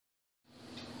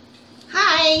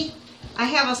I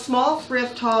have a small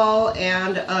thrift haul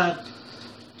and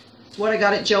what I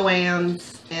got at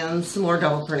Joann's and some more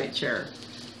doll furniture.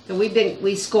 And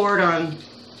we scored on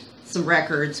some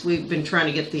records. We've been trying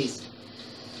to get these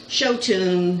show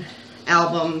tune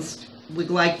albums. We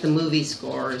like the movie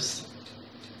scores,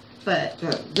 but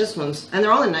this one's, and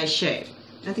they're all in nice shape.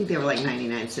 I think they were like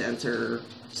 99 cents or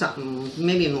something,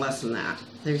 maybe even less than that.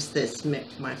 There's this,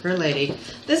 My Fair Lady.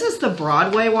 This is the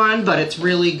Broadway one, but it's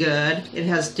really good. It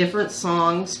has different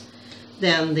songs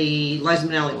than the Liza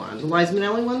Minnelli one. The Liza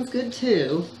Minnelli one's good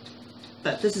too,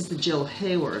 but this is the Jill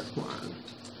Hayworth one.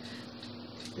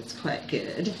 It's quite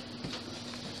good.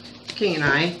 King and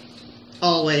I,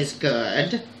 always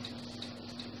good.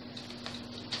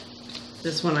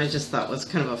 This one I just thought was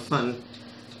kind of a fun,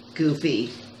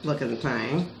 goofy looking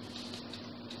thing.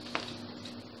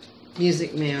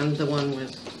 Music Man, the one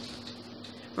with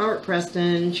Robert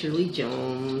Preston, Shirley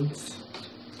Jones.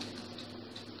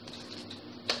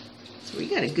 So we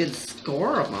got a good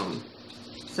score of them.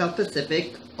 South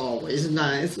Pacific, always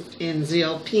nice.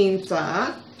 Enzio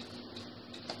Pinza.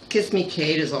 Kiss Me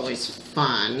Kate is always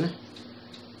fun.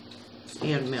 It's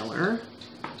Ann Miller.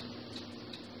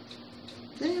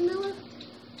 Is it Ann Miller?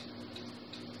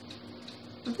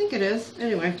 I think it is.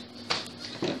 Anyway.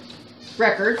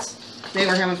 Records. They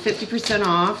were having 50%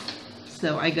 off.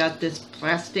 So I got this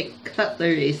plastic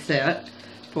cutlery set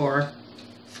for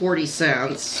 40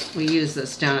 cents. We use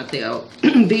this down at the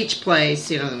beach place.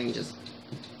 You know, I mean, just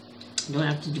don't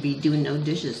have to be doing no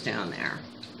dishes down there.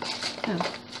 So,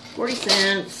 40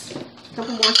 cents. A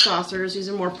couple more saucers. These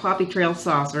are more Poppy Trail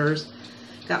saucers.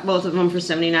 Got both of them for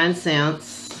 79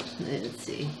 cents. Let's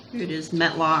see. Here it is.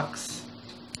 Metlocks.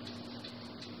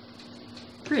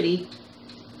 Pretty.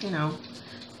 You know.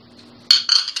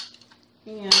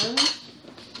 And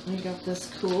I got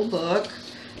this cool book.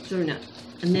 So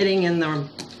knitting in the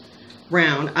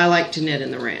round. I like to knit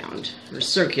in the round. Or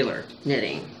circular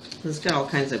knitting. It's got all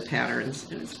kinds of patterns.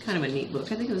 And it's kind of a neat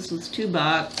book. I think this was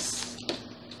 $2.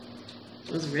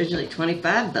 It was originally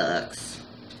 25 bucks.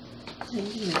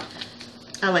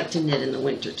 I like to knit in the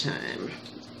winter time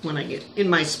when I get in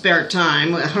my spare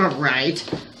time. All right,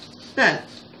 but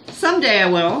someday I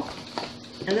will.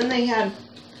 And then they had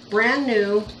brand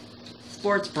new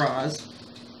sports bras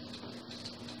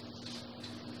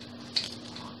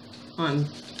on.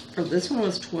 Oh, this one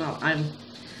was 12. I'm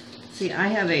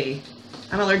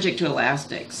allergic to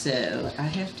elastic, so I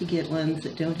have to get ones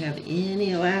that don't have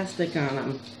any elastic on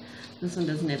them. This one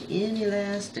doesn't have any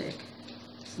elastic.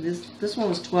 So this one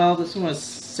was 12. This one was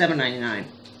 $7.99.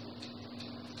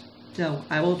 So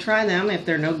I will try them. If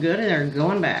they're no good, they're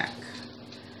going back.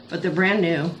 But they're brand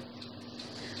new.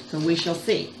 So we shall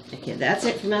see. Okay, that's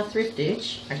it for my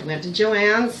thriftage. I went to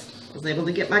Joann's. Was able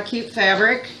to get my cute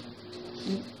fabric.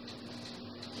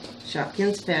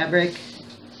 Shopkins fabric.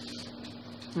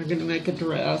 I'm going to make a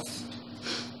dress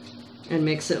and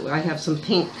mix it. I have some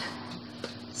pink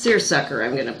seersucker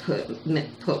I'm going to put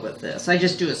with this. I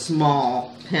just do a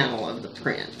small panel of the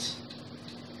print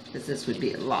because this would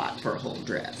be a lot for a whole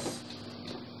dress.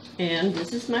 And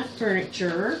this is my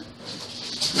furniture.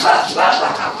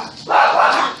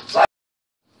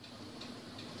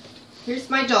 Here's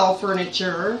my doll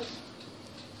furniture.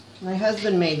 My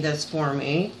husband made this for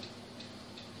me.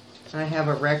 I have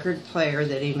a record player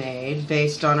that he made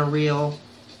based on a real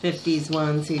 50s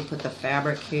one. So he put the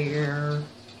fabric here,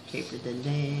 tapered the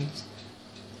legs.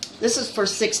 This is for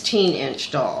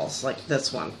 16-inch dolls, like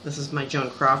this one. This is my Joan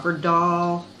Crawford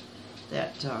doll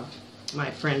that my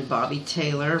friend Bobby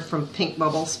Taylor from Pink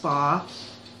Bubble Spa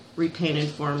repainted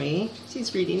for me.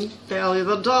 She's reading Valley of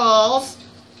the Dolls.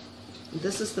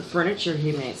 This is the furniture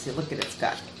he made. See, look at it. It's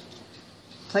got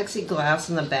plexiglass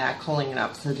in the back holding it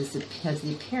up, so this has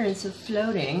the appearance of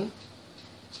floating.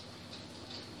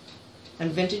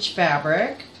 And vintage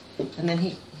fabric. And then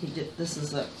he did, this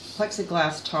is a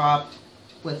plexiglass top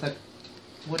with a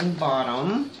wooden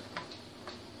bottom.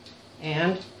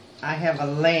 And I have a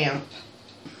lamp.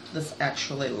 This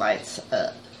actually lights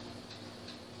up.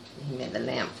 He made the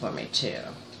lamp for me too.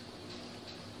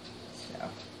 So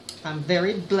I'm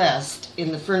very blessed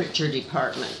in the furniture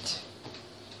department.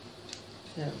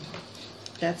 So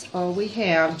that's all we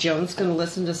have. Joan's going to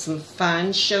listen to some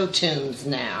fun show tunes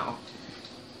now.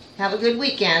 Have a good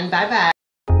weekend. Bye-bye.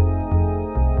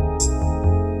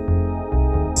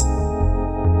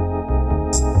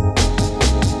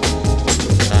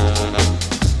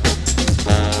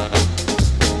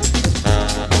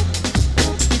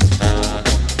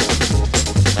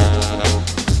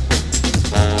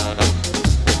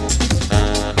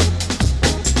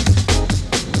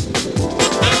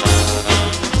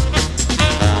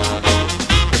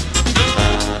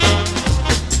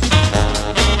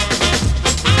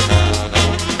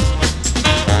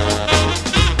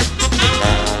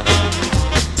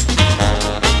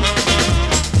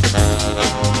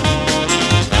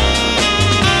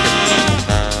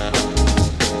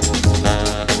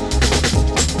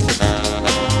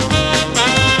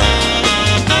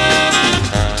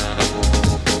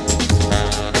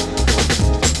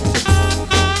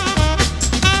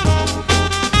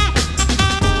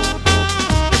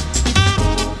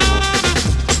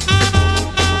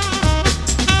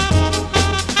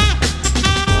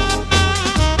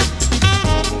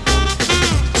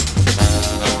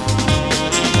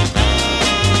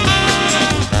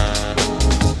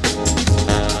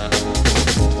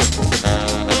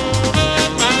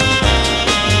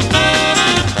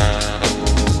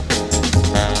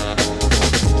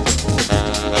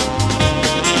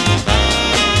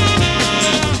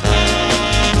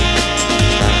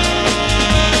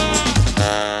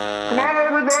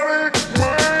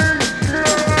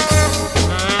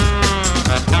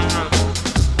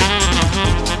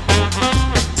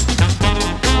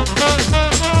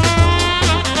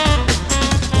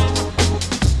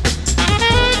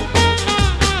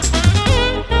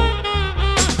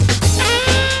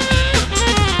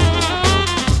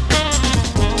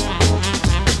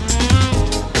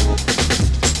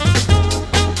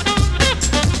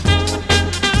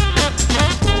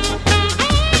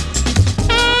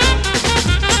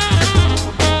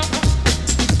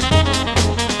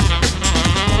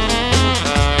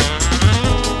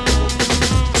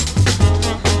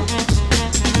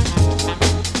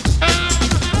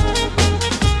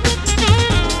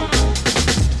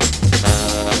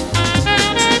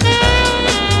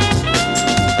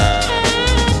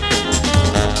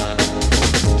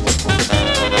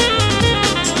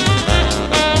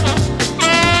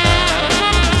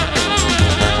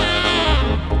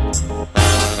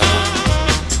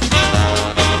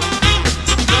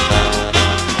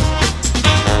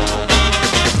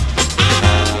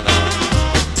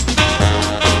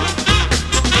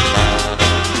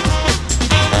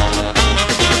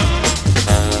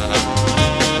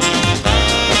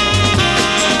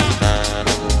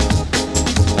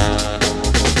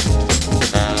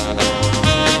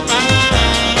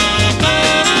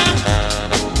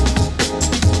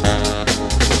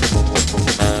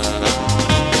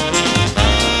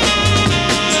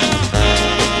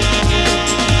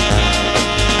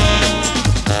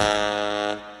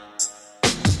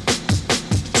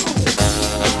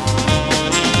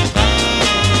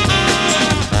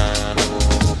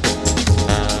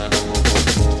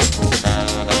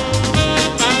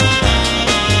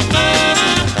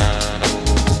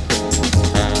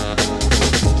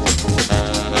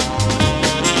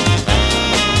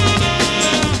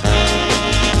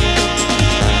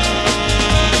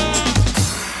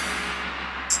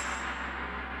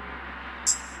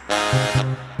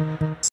 Bye.